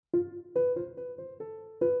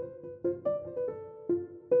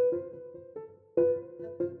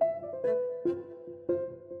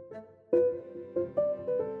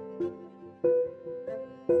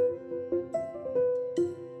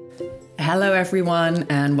Hello, everyone,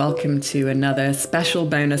 and welcome to another special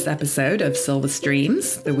bonus episode of Silver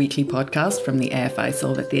Streams, the weekly podcast from the AFI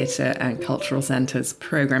Silver Theatre and Cultural Centre's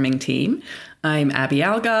programming team. I'm Abby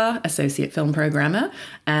Algar, Associate Film Programmer,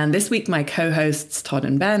 and this week my co-hosts Todd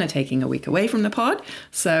and Ben are taking a week away from the pod,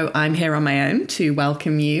 so I'm here on my own to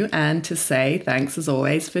welcome you and to say thanks as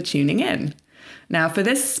always for tuning in. Now, for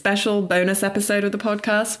this special bonus episode of the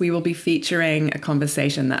podcast, we will be featuring a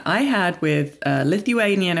conversation that I had with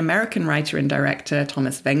Lithuanian-American writer and director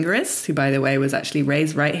Tomas Vengris, who, by the way, was actually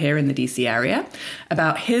raised right here in the DC area,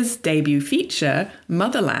 about his debut feature,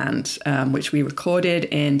 Motherland, which we recorded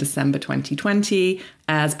in December 2020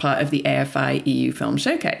 as part of the AFI EU Film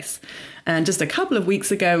Showcase. And just a couple of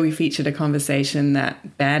weeks ago, we featured a conversation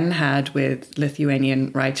that Ben had with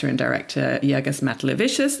Lithuanian writer and director Jurgis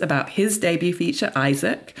Matulevicius about his debut feature,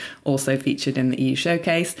 Isaac, also featured in the EU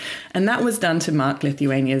Showcase. And that was done to mark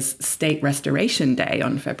Lithuania's State Restoration Day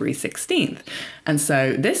on February 16th. And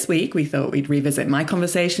so this week, we thought we'd revisit my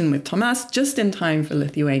conversation with Tomas just in time for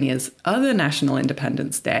Lithuania's other National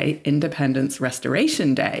Independence Day, Independence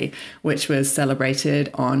Restoration Day, which was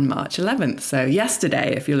celebrated on March 11th. So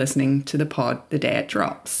yesterday, if you're listening to the pod the day it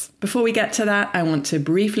drops. Before we get to that, I want to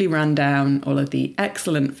briefly run down all of the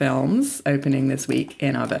excellent films opening this week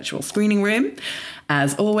in our virtual screening room.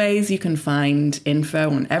 As always, you can find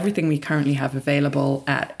info on everything we currently have available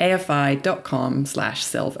at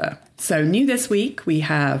afi.com/silver. So new this week, we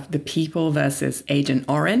have The People versus Agent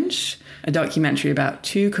Orange, a documentary about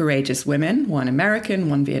two courageous women, one American,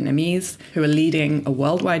 one Vietnamese, who are leading a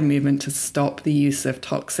worldwide movement to stop the use of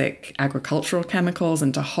toxic agricultural chemicals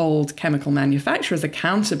and to hold chemical manufacturers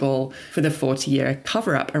accountable for the 40-year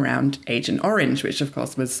cover-up around Agent Orange, which of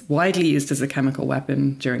course was widely used as a chemical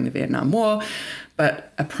weapon during the Vietnam War,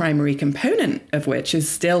 but a primary component of which is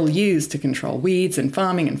still used to control weeds in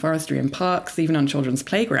farming and forestry and parks, even on children's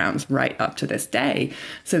playgrounds, right up to this day.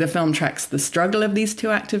 So the film tracks the struggle of these two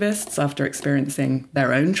activists after experiencing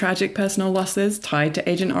their own tragic personal losses tied to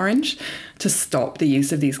Agent Orange to stop the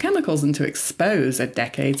use of these chemicals and to expose a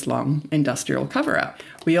decades-long industrial cover-up.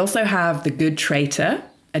 We also have The Good Traitor,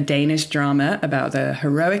 a Danish drama about the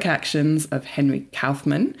heroic actions of Henrik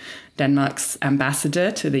Kaufmann, Denmark's ambassador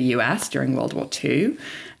to the US during World War II,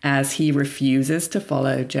 as he refuses to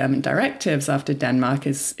follow German directives after Denmark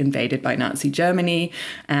is invaded by Nazi Germany,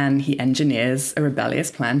 and he engineers a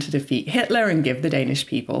rebellious plan to defeat Hitler and give the Danish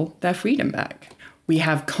people their freedom back. We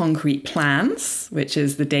have Concrete Plans, which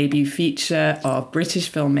is the debut feature of British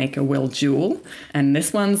filmmaker Will Jewell. And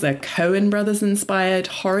this one's a Coen Brothers-inspired,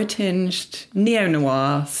 horror-tinged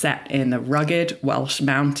neo-noir set in the rugged Welsh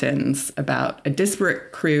mountains about a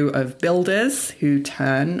disparate crew of builders who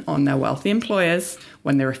turn on their wealthy employers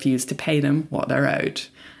when they refuse to pay them what they're owed.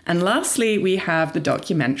 And lastly, we have the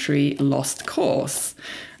documentary Lost Course.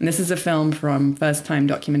 And this is a film from first-time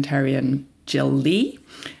documentarian Jill Lee,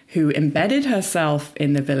 who embedded herself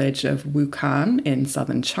in the village of Wukan in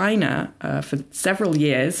southern China for several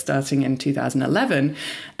years, starting in 2011,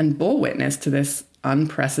 and bore witness to this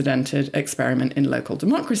unprecedented experiment in local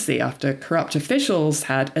democracy after corrupt officials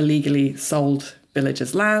had illegally sold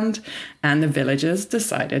villagers' land, and the villagers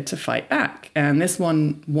decided to fight back. And this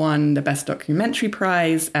one won the Best Documentary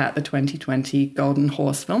Prize at the 2020 Golden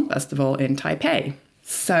Horse Film Festival in Taipei.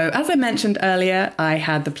 So, as I mentioned earlier, I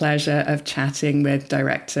had the pleasure of chatting with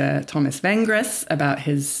director Tomas Vengris about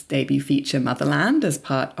his debut feature Motherland as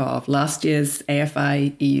part of last year's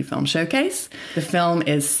AFI EU Film Showcase. The film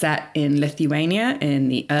is set in Lithuania in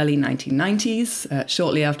the early 1990s,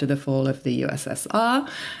 shortly after the fall of the USSR,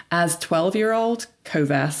 as 12-year-old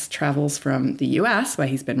Kovas travels from the US, where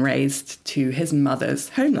he's been raised, to his mother's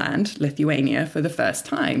homeland, Lithuania, for the first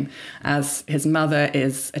time, as his mother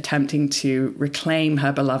is attempting to reclaim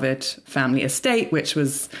her beloved family estate, which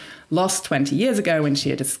was lost 20 years ago when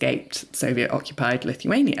she had escaped Soviet-occupied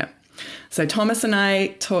Lithuania. So Thomas and I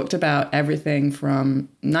talked about everything from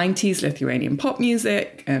 90s Lithuanian pop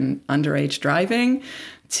music and underage driving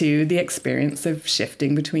to the experience of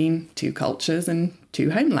shifting between two cultures and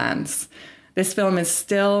two homelands. This film is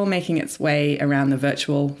still making its way around the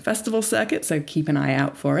virtual festival circuit, so keep an eye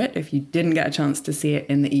out for it if you didn't get a chance to see it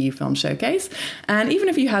in the EU Film Showcase. And even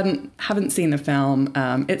if you haven't seen the film,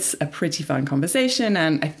 it's a pretty fun conversation,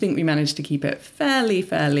 and I think we managed to keep it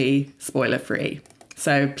fairly spoiler-free.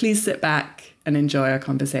 So please sit back and enjoy our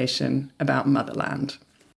conversation about Motherland.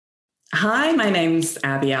 Hi, my name's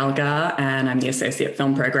Abby Algar, and I'm the Associate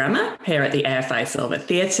Film Programmer here at the AFI Silver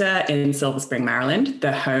Theatre in Silver Spring, Maryland,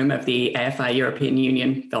 the home of the AFI European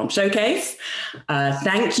Union Film Showcase.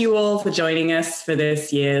 Thank you all for joining us for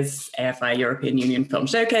this year's AFI European Union Film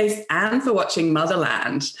Showcase and for watching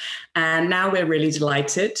Motherland. And now we're really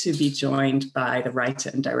delighted to be joined by the writer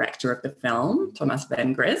and director of the film, Tomas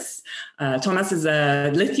Vengris. Tomas is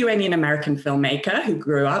a Lithuanian-American filmmaker who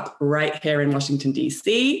grew up right here in Washington,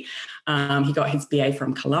 D.C. He got his BA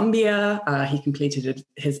from Columbia. He completed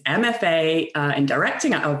his MFA in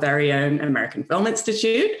directing at our very own American Film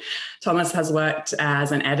Institute. Tomas has worked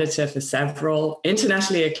as an editor for several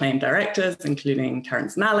internationally acclaimed directors, including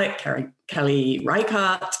Terrence Malick, Kelly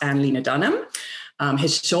Reichardt, and Lena Dunham.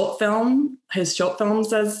 His short films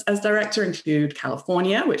as director include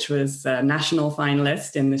California, which was a national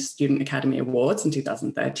finalist in the Student Academy Awards in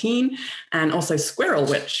 2013, and also Squirrel,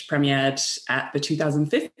 which premiered at the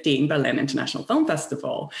 2015 Berlin International Film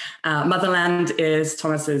Festival. Motherland is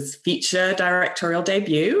Tomas's feature directorial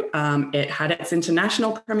debut. It had its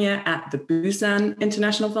international premiere at the Busan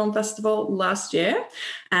International Film Festival last year,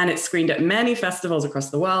 and it screened at many festivals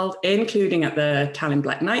across the world, including at the Tallinn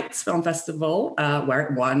Black Nights Film Festival, where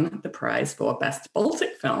it won the prize for Best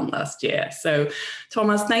Baltic Film last year. So,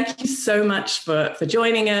 Tomas, thank you so much for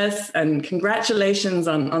joining us, and congratulations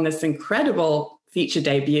on this incredible feature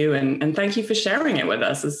debut, and thank you for sharing it with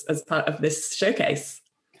us as part of this showcase.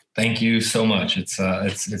 Thank you so much. It's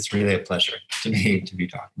really a pleasure to be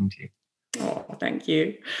talking to you. Oh, thank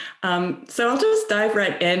you. So I'll just dive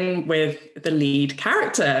right in with the lead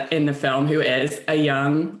character in the film, who is a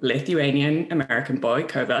young Lithuanian American boy,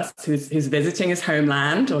 Kovas, who's visiting his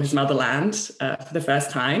homeland or his motherland for the first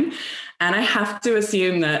time. And I have to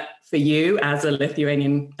assume that for you, as a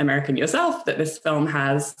Lithuanian American yourself, that this film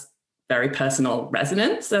has very personal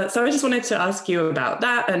resonance. So I just wanted to ask you about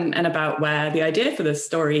that and about where the idea for this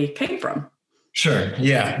story came from. Sure.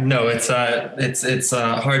 Yeah. No, it's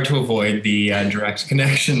hard to avoid the direct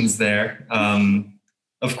connections there.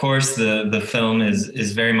 Of course, the film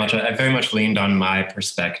is very much. I very much leaned on my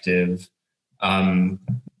perspective, having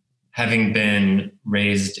been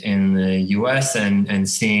raised in the U.S. and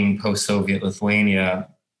seeing post-Soviet Lithuania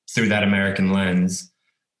through that American lens.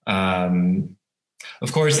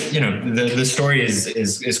 Of course, the story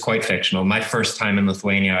is quite fictional. My first time in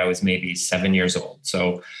Lithuania, I was maybe 7 years old,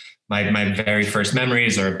 so. My very first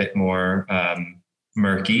memories are a bit more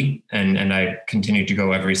murky, and I continued to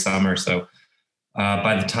go every summer. So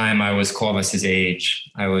by the time I was Kovas's age,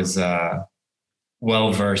 I was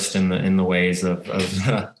well versed in the ways of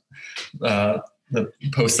the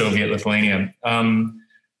post-Soviet Lithuania.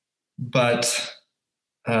 But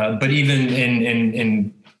even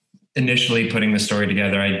in initially putting the story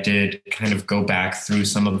together, I did kind of go back through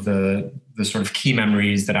some of the sort of key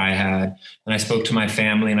memories that I had. And I spoke to my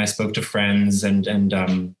family and I spoke to friends and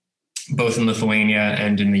both in Lithuania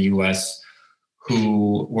and in the US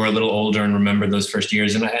who were a little older and remembered those first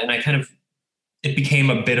years. And I kind of, it became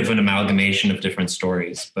a bit of an amalgamation of different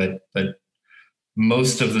stories, but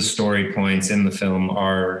most of the story points in the film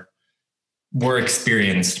were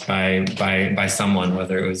experienced by someone,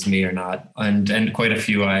 whether it was me or not, and quite a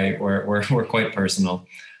few were quite personal.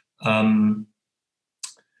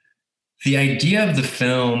 The idea of the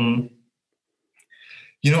film,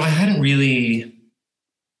 I hadn't really.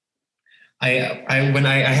 When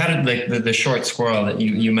I had like the short Squirrel that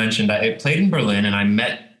you mentioned, I played in Berlin and I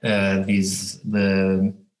met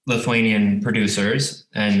the Lithuanian producers,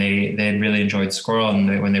 and they had really enjoyed Squirrel,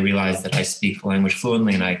 and when they realized that I speak the language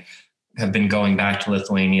fluently and I have been going back to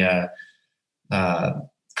Lithuania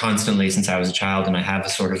constantly since I was a child, and I have a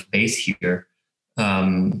sort of base here.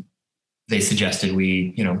 They suggested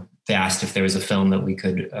they asked if there was a film that we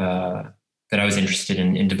could, that I was interested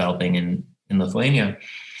in developing in Lithuania.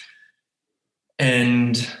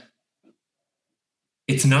 And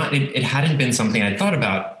it hadn't been something I'd thought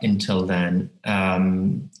about until then.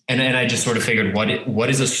 And I just sort of figured, what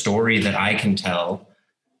is a story that I can tell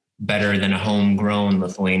better than a homegrown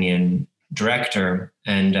Lithuanian director?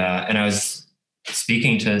 And I was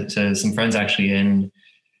speaking to some friends actually in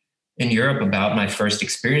Europe about my first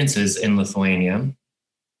experiences in Lithuania.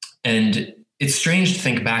 And it's strange to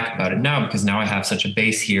think back about it now, because now I have such a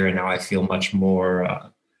base here, and now I feel much more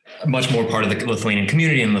part of the Lithuanian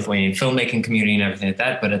community and Lithuanian filmmaking community and everything like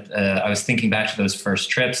that. But I was thinking back to those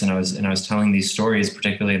first trips, and I was telling these stories,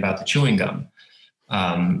 particularly about the chewing gum.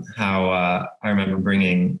 How I remember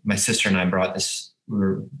bringing my sister and I brought this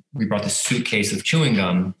suitcase of chewing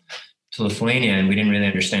gum to Lithuania, and we didn't really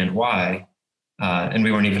understand why. And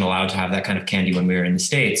we weren't even allowed to have that kind of candy when we were in the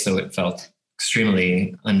States, so it felt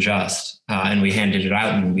extremely unjust. And we handed it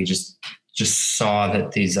out, and we just saw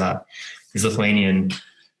that these Lithuanian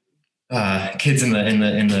kids in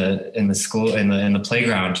the school, in the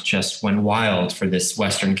playground, just went wild for this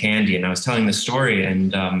Western candy. And I was telling the story,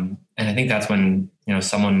 and I think that's when,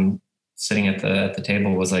 someone sitting at the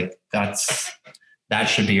table was like, that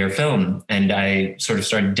should be your film. And I sort of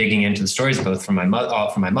started digging into the stories, both from my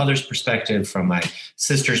mother's perspective, from my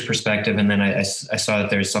sister's perspective. And then I saw that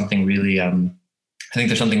there's something really, I think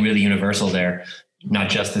there's something really universal there, not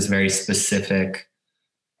just this very specific,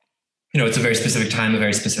 it's a very specific time, a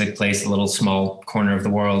very specific place, a little small corner of the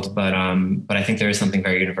world. But I think there is something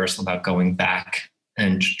very universal about going back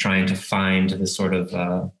and trying to find this sort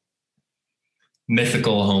of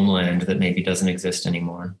mythical homeland that maybe doesn't exist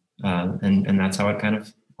anymore. And that's how it kind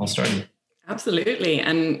of all started. Absolutely.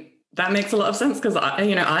 And that makes a lot of sense, because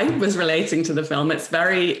I was relating to the film. It's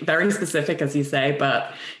very, very specific, as you say,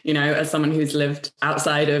 but as someone who's lived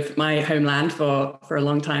outside of my homeland for a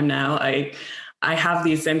long time now, I have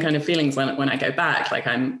these same kind of feelings when I go back. Like,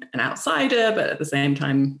 I'm an outsider, but at the same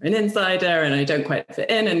time an insider, and I don't quite fit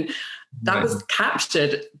in. And that was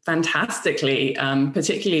captured fantastically,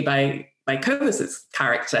 particularly by Kovas's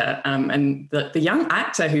character, and the young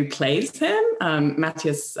actor who plays him,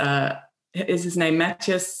 Matthias, is his name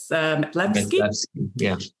Matthias Metlevsky?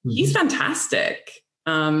 Yeah, he's fantastic,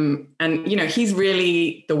 and he's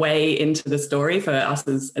really the way into the story for us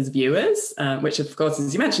as viewers, which of course,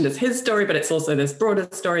 as you mentioned, is his story, but it's also this broader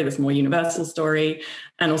story, this more universal story,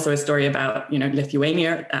 and also a story about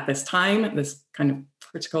Lithuania at this time, this kind of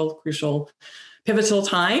critical, crucial, pivotal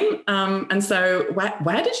time. And so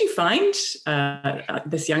where did you find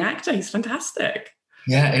this young actor? He's fantastic.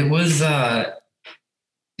 Yeah, it was,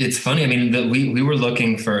 it's funny. I mean, we were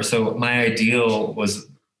looking for, so my ideal was,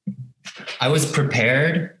 I was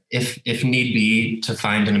prepared if need be to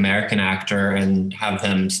find an American actor and have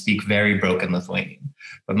them speak very broken Lithuanian.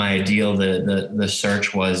 But my ideal, the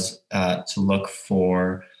search was to look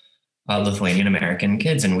for Lithuanian American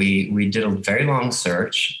kids. And we did a very long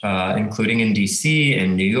search, including in DC,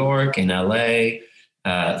 in New York, in LA,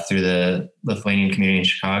 through the Lithuanian community in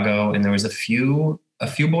Chicago. And there was a few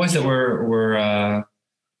boys that were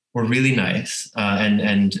really nice.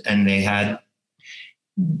 And they had,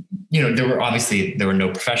 there were no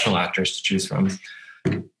professional actors to choose from.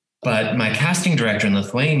 But my casting director in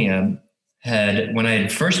Lithuania when I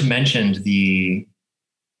had first mentioned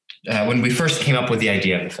when we first came up with the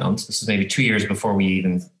idea of the films, this was maybe 2 years before we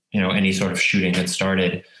even, any sort of shooting had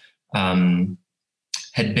started,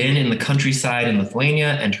 had been in the countryside in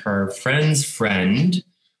Lithuania, and her friend's friend's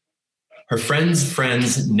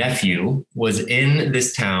nephew was in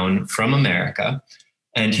this town from America,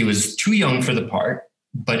 and he was too young for the part,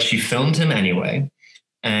 but she filmed him anyway.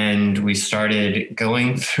 And we started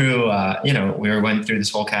going through, went through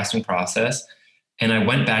this whole casting process. And I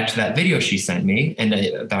went back to that video she sent me, and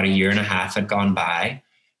about 1.5 years had gone by. And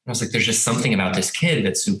I was like, there's just something about this kid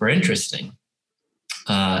that's super interesting.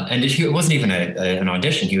 And it wasn't even an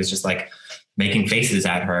audition. He was just like making faces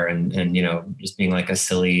at her and just being like a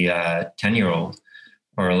silly 10-year-old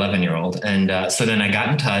or 11-year-old. And so then I got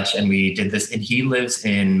in touch, and we did this. And he lives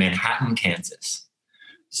in Manhattan, Kansas.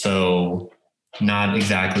 So not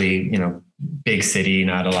exactly, big city,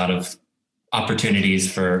 not a lot of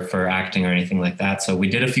opportunities for acting or anything like that. So we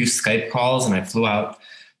did a few Skype calls, and I flew out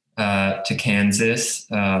to Kansas,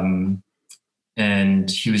 and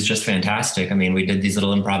he was just fantastic. I mean, we did these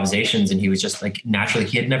little improvisations, and he was just like, naturally,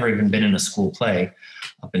 he had never even been in a school play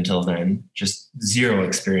up until then, just zero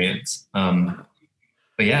experience. But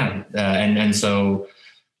yeah, and so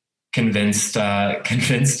convinced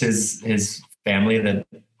his family that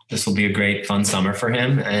this will be a great, fun summer for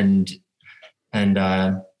him. And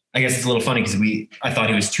I guess it's a little funny because I thought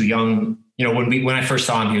he was too young. When I first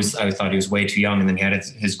saw him, I thought he was way too young, and then he had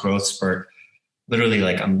his growth spurt literally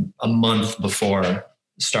like a month before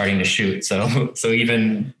starting to shoot. So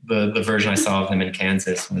even the version I saw of him in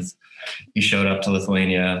Kansas was, he showed up to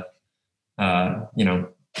Lithuania, right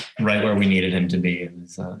where we needed him to be.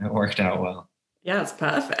 It worked out well. Yeah, it's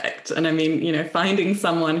perfect. And I mean, finding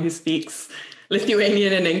someone who speaks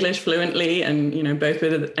Lithuanian and English fluently, and both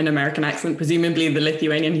with an American accent. Presumably, the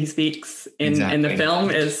Lithuanian he speaks in the film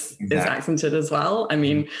is accented as well. I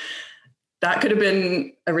mean, that could have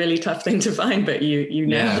been a really tough thing to find, but you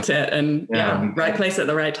nailed it, and right place at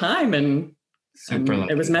the right time, and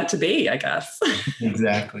it was meant to be, I guess.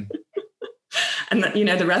 Exactly. And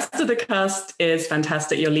the rest of the cast is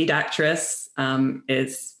fantastic. Your lead actress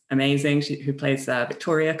is amazing, who plays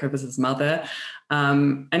Victoria, Kovas's mother.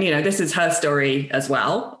 And, this is her story as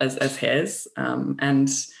well as his. And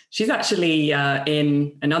she's actually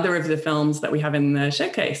in another of the films that we have in the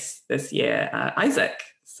showcase this year, Isaac.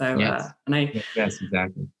 So, yes. Yes,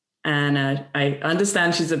 exactly. And I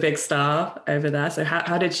understand she's a big star over there. So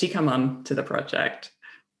how did she come on to the project?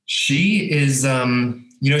 She is,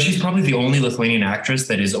 she's probably the only Lithuanian actress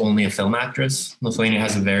that is only a film actress. Lithuania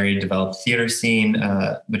has a very developed theater scene,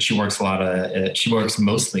 but she works she works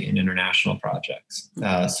mostly in international projects.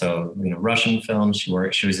 So, Russian films.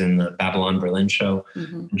 She was in the Babylon Berlin show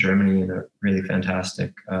in Germany in a really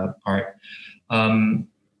fantastic part.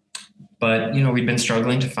 But we'd been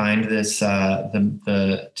struggling to find this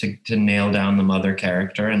to nail down the mother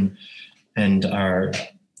character, and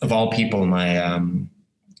of all people,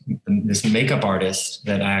 this makeup artist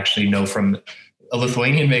that I actually know from a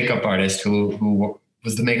Lithuanian makeup artist who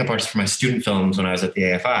was the makeup artist for my student films when I was at the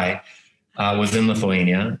AFI, was in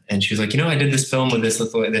Lithuania, and she was like, I did this film with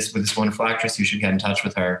this wonderful actress. You should get in touch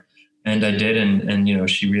with her, and I did, and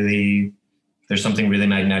she really, there's something really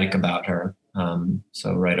magnetic about her.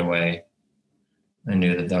 So right away, I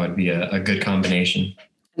knew that would be a good combination.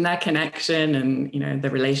 And that connection and, the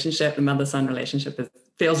relationship, the mother-son relationship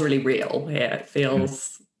feels really real here. It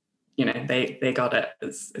feels, they got it.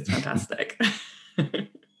 It's fantastic.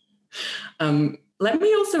 Let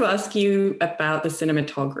me also ask you about the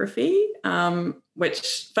cinematography,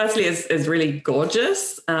 which firstly is really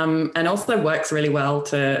gorgeous, and also works really well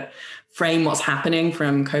to frame what's happening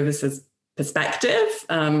from Kovas's perspective.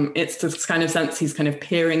 It's this kind of sense he's kind of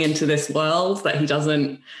peering into this world that he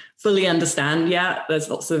doesn't fully understand yet. There's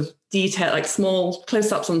lots of detail, like small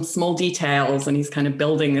close-ups on small details, and he's kind of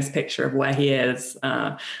building this picture of where he is.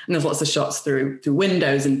 And there's lots of shots through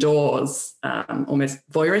windows and doors, almost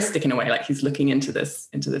voyeuristic in a way, like he's looking into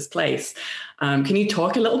this place. Can you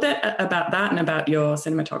talk a little bit about that and about your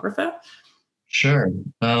cinematographer? Sure.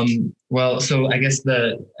 Well, so I guess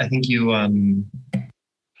I think you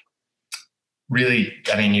really,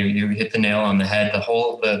 you hit the nail on the head.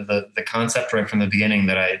 The concept right from the beginning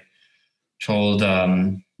that I told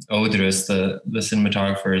Audrius, the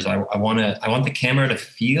cinematographer, is I want the camera to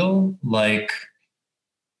feel like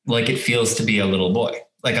it feels to be a little boy,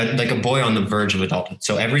 like a boy on the verge of adulthood.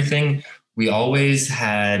 So everything we always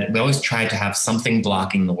tried to have something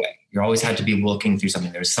blocking the way. You always had to be looking through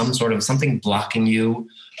something. There's some sort of something blocking you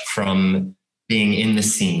from being in the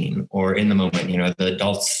scene or in the moment.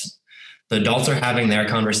 The adults are having their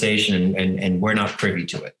conversation and we're not privy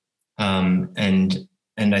to it.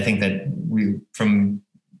 And I think that from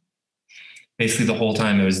basically the whole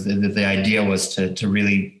time, it was the idea was to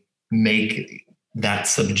really make that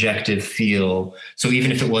subjective feel. So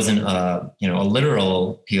even if it wasn't a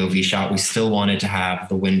literal POV shot, we still wanted to have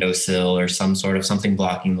the windowsill or something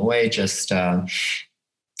blocking the way, just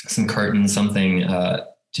some curtains, something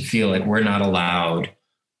to feel like we're not allowed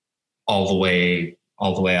all the way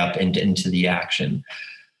up into the action.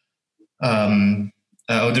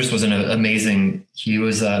 Audrius was an amazing, he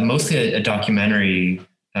was mostly a documentary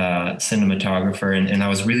cinematographer, and that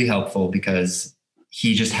was really helpful because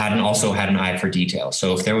he just also had an eye for detail.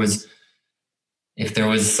 So if there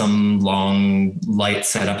was some long light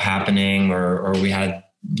setup happening, or we had,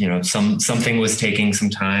 something was taking some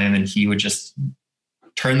time, and he would just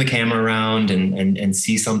turn the camera around and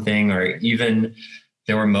see something. Or even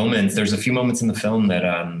there's a few moments in the film that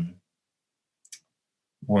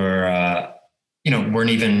weren't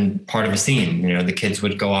even part of a scene. The kids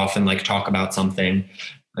would go off and talk about something.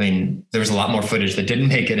 There was a lot more footage that didn't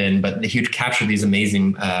make it in, but he'd capture these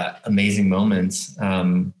amazing moments.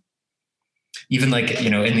 Even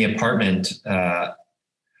in the apartment,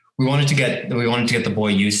 we wanted to get the boy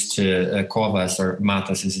used to Kovas, or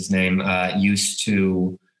Matas is his name, used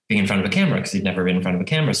to being in front of a camera, because he'd never been in front of a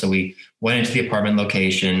camera. So we went into the apartment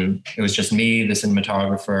location. It was just me, the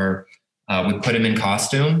cinematographer. We put him in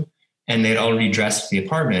costume, and they'd already dressed the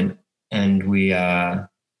apartment, and we had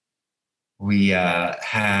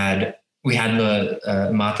the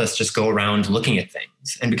Matas just go around looking at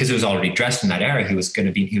things. And because it was already dressed in that era, he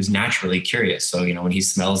was naturally curious. So, when he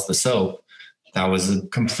smells the soap, that was a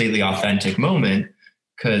completely authentic moment,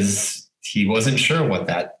 because he wasn't sure what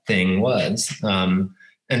that thing was.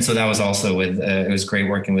 And so that was also it was great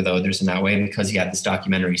working with Audrius in that way, because he had this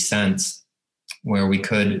documentary sense where we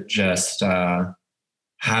could just have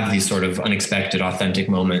these sort of unexpected, authentic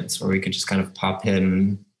moments where we could just kind of pop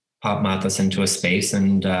Matas into a space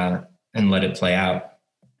and let it play out.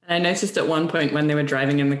 I noticed at one point when they were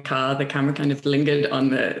driving in the car, the camera kind of lingered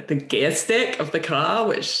on the gear stick of the car,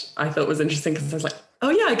 which I thought was interesting, because I was like,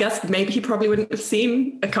 oh yeah, I guess maybe he probably wouldn't have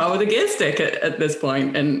seen a car with a gear stick at this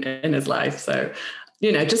point in his life. So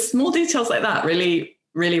just small details like that really,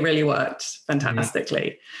 really, really worked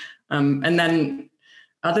fantastically. And then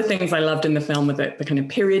other things I loved in the film were the kind of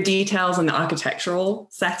period details and the architectural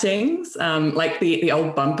settings, like the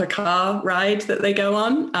old bumper car ride that they go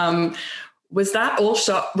on. Was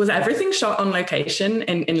everything shot on location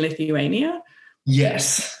in Lithuania?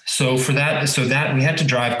 Yes. So for that we had to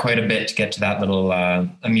drive quite a bit to get to that little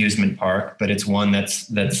amusement park, but it's one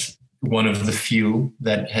that's one of the few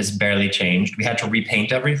that has barely changed. We had to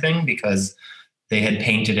repaint everything because they had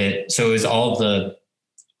painted it. So it was all the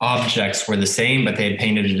objects were the same, but they had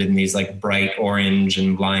painted it in these like bright orange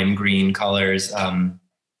and lime green colors. So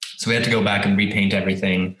we had to go back and repaint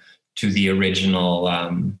everything to the original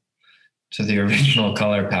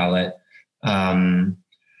color palette.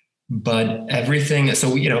 But everything, so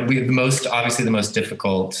the most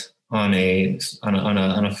difficult on a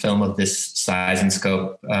film of this size and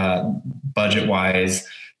scope, budget wise,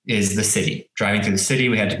 is the city. Driving through the city,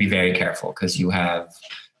 we had to be very careful because you have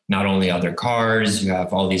not only other cars, you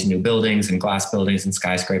have all these new buildings and glass buildings and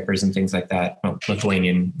skyscrapers and things like that.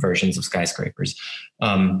 Lithuanian versions of skyscrapers.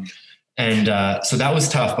 So that was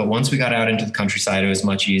tough. But once we got out into the countryside, it was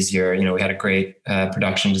much easier. We had a great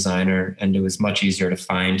production designer, and it was much easier to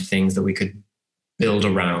find things that we could build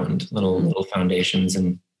around, little foundations.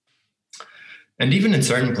 And even in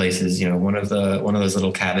certain places, one of those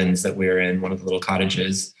little cabins that we were in, one of the little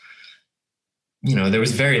cottages, there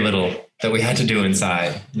was very little that we had to do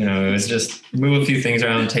inside. It was just move a few things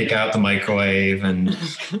around, take out the microwave, and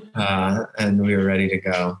we were ready to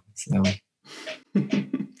go. So.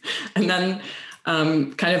 And then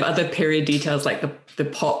kind of other period details like the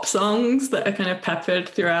pop songs that are kind of peppered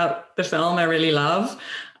throughout the film, I really love.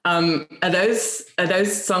 Are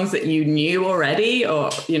those songs that you knew already, or are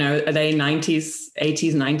they 90s,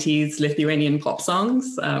 80s, 90s Lithuanian pop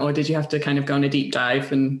songs, or did you have to kind of go on a deep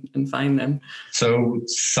dive and find them? So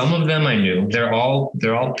some of them I knew. They're all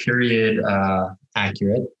period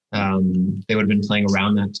accurate. They would have been playing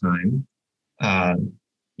around that time.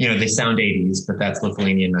 They sound 80s, but that's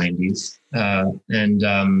Lithuanian 90s. I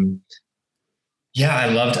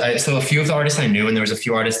loved. So a few of the artists I knew, and there was a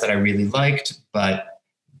few artists that I really liked, but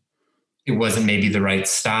it wasn't maybe the right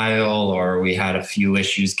style, or we had a few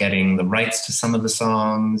issues getting the rights to some of the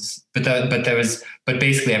songs. But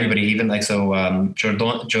basically everybody, even like Jordana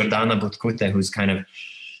Butkute, who's kind of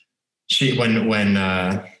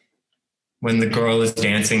when the girl is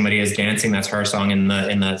dancing, Maria's dancing, that's her song in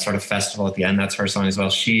the sort of festival at the end. That's her song as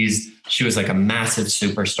well. She was like a massive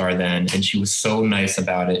superstar then, and she was so nice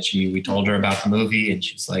about it. We told her about the movie, and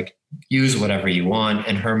she's like, use whatever you want.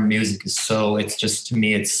 And her music is it's just, to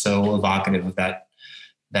me, it's so evocative of that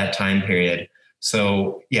time period.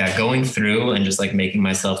 So yeah, going through and just like making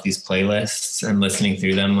myself these playlists and listening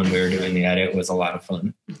through them when we were doing the edit was a lot of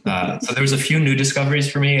fun. So there was a few new discoveries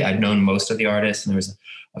for me. I'd known most of the artists, and there was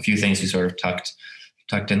a few things we sort of tucked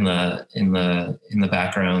in the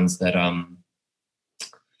backgrounds that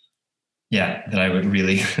that I would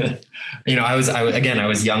really, I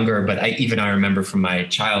was younger, but I remember from my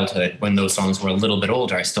childhood when those songs were a little bit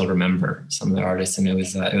older, I still remember some of the artists, and it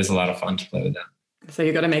was a lot of fun to play with them. So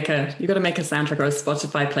you got to make a soundtrack or a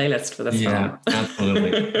Spotify playlist for this film. Yeah,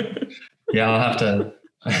 absolutely. Yeah, I'll have to.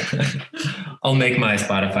 I'll make my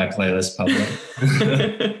Spotify playlist public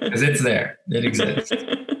because it's there. It exists.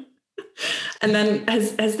 And then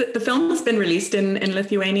has the film has been released in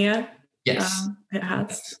Lithuania? Yes, it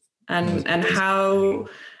has. And how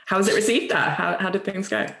was it received there? How did things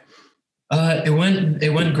go? It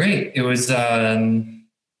went great. It was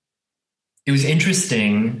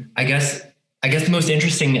interesting. I guess the most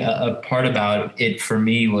interesting part about it for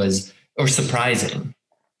me was, or surprising,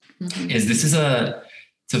 is it's a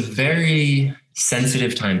very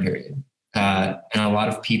sensitive time period, and a lot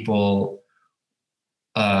of people.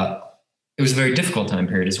 It was a very difficult time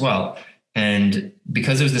period as well, and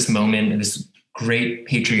because it was this moment, this great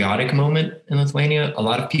patriotic moment in Lithuania, a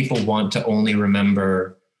lot of people want to only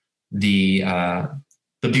remember the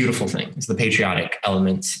beautiful things, the patriotic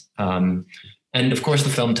elements, and of course, the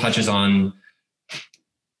film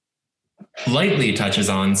lightly touches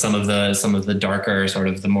on some of the darker, sort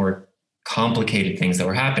of the more complicated things that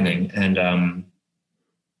were happening, and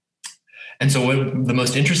so the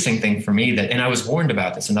most interesting thing for me and I was warned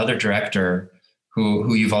about this, another director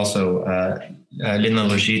who you've also, Lina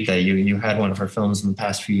Logita, you had one of her films in the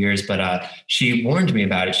past few years, but she warned me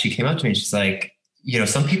about it. She came up to me and she's like,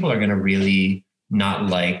 some people are going to really not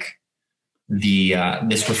like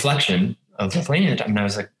this reflection of Lithuania. And I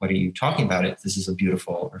was like, what are you talking about? This is a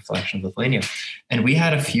beautiful reflection of Lithuania. And we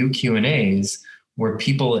had a few Q&As where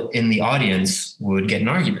people in the audience would get in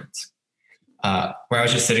arguments. where I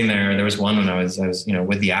was just sitting there. There was one when I was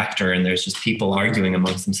with the actor, and there's just people arguing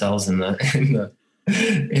amongst themselves in the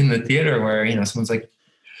theater, where someone's like,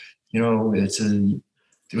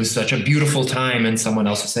 it was such a beautiful time, and someone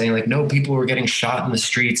else was saying like, no, people were getting shot in the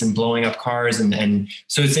streets and blowing up cars, and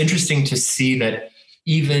so it's interesting to see that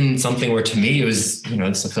even something where to me it was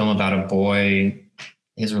it's a film about a boy,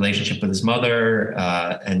 his relationship with his mother,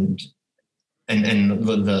 and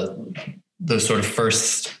the sort of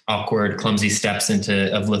first awkward, clumsy steps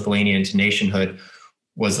of Lithuania into nationhood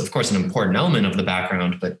was, of course, an important element of the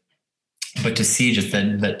background, but to see just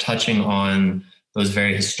that touching on those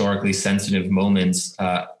very historically sensitive moments,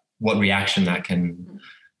 what reaction that can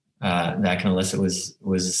elicit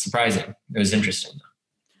was surprising. It was interesting.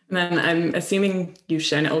 And then I'm assuming you've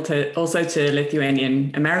shown it also to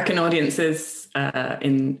Lithuanian American audiences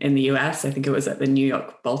in the US. I think it was at the New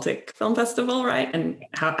York Baltic Film Festival, right? And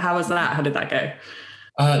how was that? How did that go?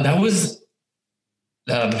 That was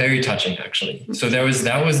very touching, actually. So that was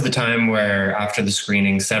the time where after the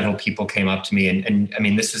screening, several people came up to me, and I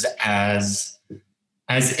mean, this was as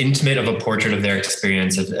intimate of a portrait of their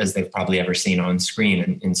experience as they've probably ever seen on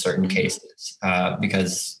screen in certain cases,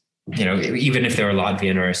 because even if they were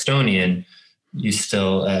Latvian or Estonian, you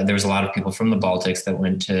still there was a lot of people from the Baltics that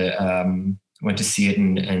went to see it,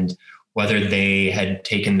 and whether they had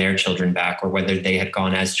taken their children back or whether they had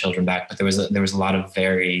gone as children back, but there was a lot of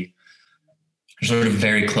very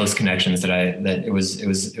close connections that it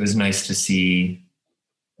was nice to see.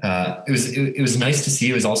 It was nice to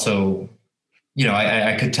see. It was also,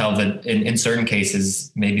 I could tell that in certain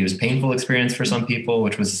cases, maybe it was a painful experience for some people,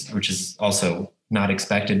 which is also not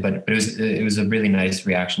expected, but it was a really nice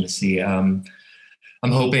reaction to see. I'm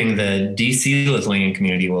hoping the DC Lithuanian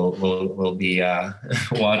community will be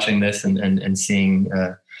watching this and seeing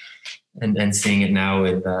and seeing it now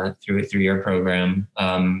with through your program.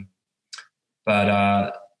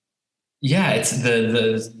 Yeah, it's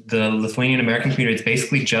the Lithuanian American community. It's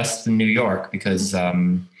basically just New York, because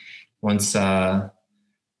once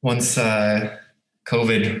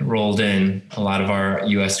COVID rolled in, a lot of our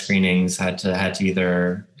US screenings had to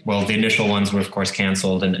either, well, the initial ones were of course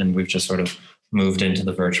canceled, and we've just sort of moved into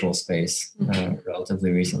the virtual space relatively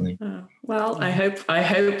recently. Oh, well, I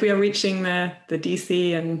hope we are reaching the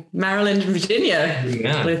DC and Maryland and Virginia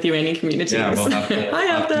Lithuanian communities. Yeah, we'll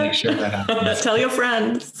have to make sure that happens. Tell your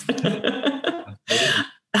friends.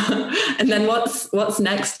 And then what's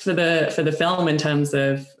next for the film in terms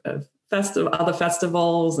of other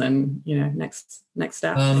festivals and next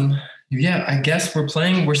steps? I guess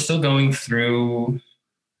we're still going through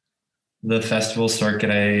the festival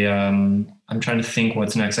circuit. I'm trying to think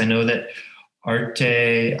what's next. I know that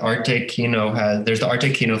Arte Kino there's the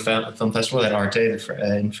Arte Kino Film Festival that Arte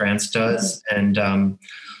in France does. And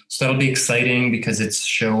so that'll be exciting because it's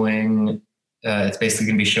showing, it's basically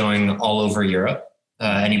going to be showing all over Europe.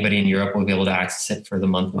 Anybody in Europe will be able to access it for the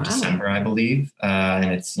month of December, I believe.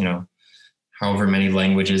 And it's, however many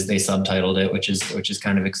languages they subtitled it, which is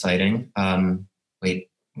kind of exciting. Wait,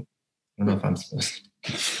 I don't know if I'm supposed to.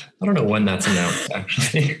 I don't know when that's announced,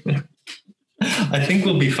 actually. I think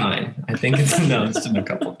we'll be fine. I think it's announced in a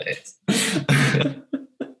couple of days. And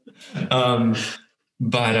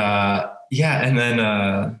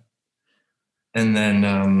then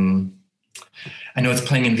I know it's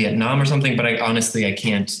playing in Vietnam or something, but I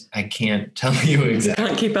can't tell you exactly. I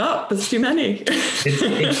can't keep up. There's too many.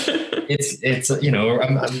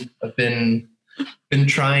 I've been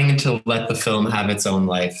trying to let the film have its own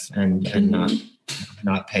life and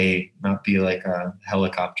not be like a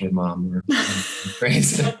helicopter mom or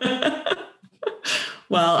crazy.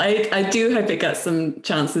 Well, I do hope it gets some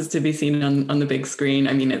chances to be seen on the big screen.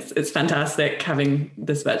 I mean, it's fantastic having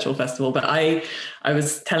this virtual festival, but I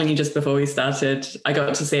was telling you just before we started, I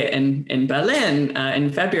got to see it in Berlin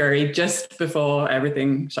in February, just before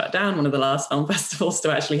everything shut down, one of the last film festivals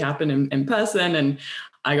to actually happen in person. And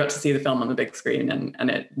I got to see the film on the big screen,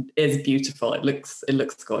 and it is beautiful. It looks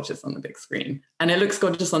gorgeous on the big screen, and it looks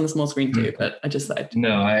gorgeous on the small screen too. But I just let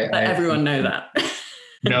everyone know that.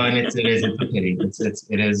 No, and it is a pity.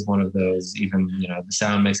 It is one of those. Even the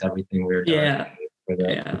sound makes everything weird. For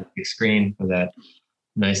the big screen, for that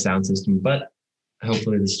nice sound system, but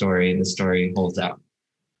hopefully the story holds out.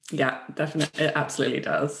 Yeah, definitely. It absolutely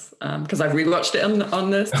does. Because I've rewatched it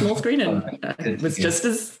on the small screen and was just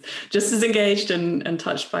as engaged and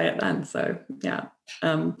touched by it then. So yeah.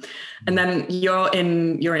 And then you're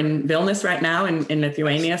in Vilnius right now in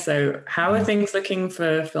Lithuania. So how are things looking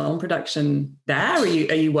for film production there? Are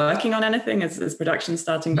you working on anything? Is production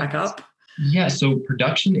starting back up? Yeah. So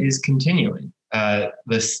production is continuing.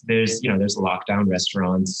 There's lockdown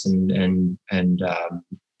restaurants and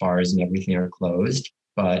bars and everything are closed,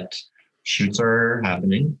 but shoots are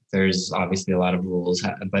happening. There's obviously a lot of rules,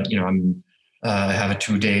 but I have a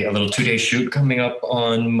little 2-day shoot coming up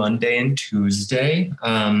on Monday and Tuesday.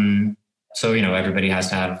 So, everybody has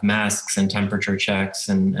to have masks and temperature checks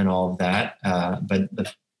and all of that. But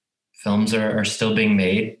the films are still being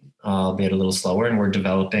made, albeit a little slower. And we're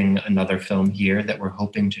developing another film here that we're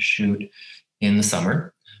hoping to shoot in the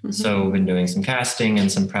summer. Mm-hmm. So we've been doing some casting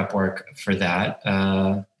and some prep work for that.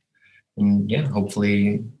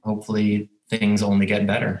 Hopefully things only get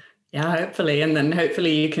better. Yeah, hopefully. And then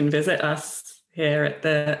hopefully you can visit us here at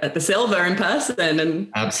the Silver in person. And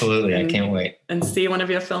absolutely. I can't wait. And see one of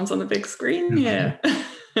your films on the big screen. Yeah.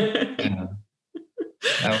 Yeah.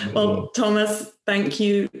 Well, Thomas, thank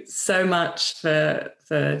you so much for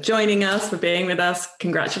joining us, for being with us.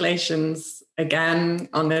 Congratulations again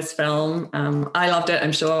on this film. I loved it.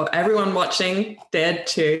 I'm sure everyone watching did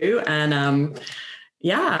too. And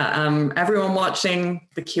everyone watching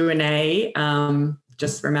the Q&A,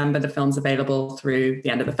 just remember the film's available through the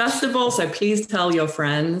end of the festival. So please tell your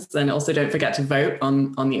friends, and also don't forget to vote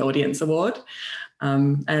on the Audience Award.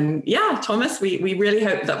 Thomas, we really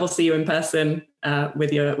hope that we'll see you in person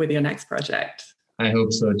with your next project. I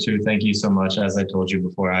hope so too. Thank you so much. As I told you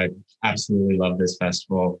before, I absolutely love this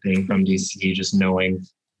festival. Being from DC, just knowing,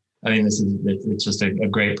 it's just a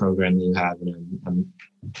great program that you have, and I'm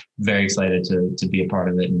very excited to be a part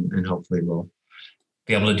of it, and hopefully we'll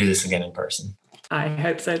be able to do this again in person. I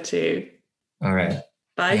hope so too. All right.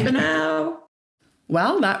 Bye for now.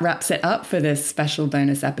 Well, that wraps it up for this special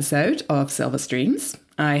bonus episode of Silver Streams.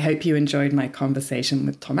 I hope you enjoyed my conversation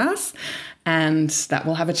with Thomas, and that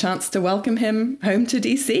we'll have a chance to welcome him home to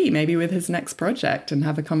DC, maybe with his next project, and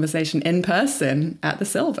have a conversation in person at the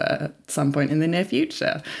Silver at some point in the near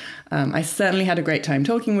future. I certainly had a great time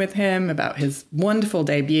talking with him about his wonderful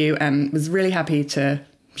debut, and was really happy to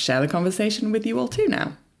share the conversation with you all too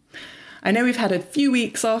now. I know we've had a few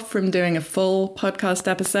weeks off from doing a full podcast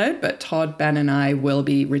episode, but Todd, Ben, and I will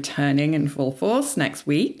be returning in full force next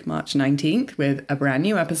week, March 19th, with a brand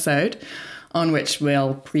new episode on which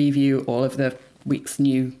we'll preview all of the week's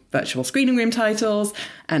new virtual screening room titles,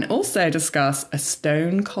 and also discuss a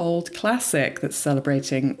stone cold classic that's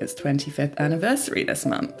celebrating its 25th anniversary this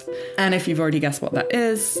month. And if you've already guessed what that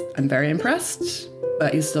is, I'm very impressed,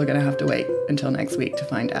 but you're still going to have to wait until next week to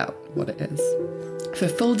find out what it is. For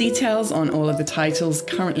full details on all of the titles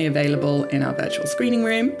currently available in our virtual screening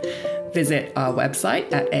room, visit our website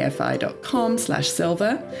at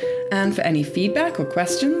afi.com/silver. And for any feedback or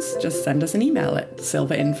questions, just send us an email at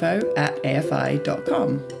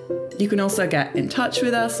silverinfo@afi.com. You can also get in touch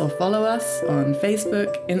with us or follow us on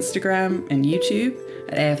Facebook, Instagram, and YouTube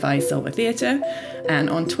at AFI Silver Theatre, and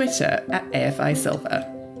on Twitter at AFI Silver.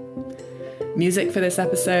 Music for this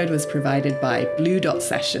episode was provided by Blue Dot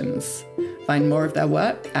Sessions. Find more of their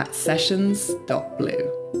work at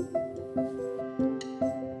sessions.blue.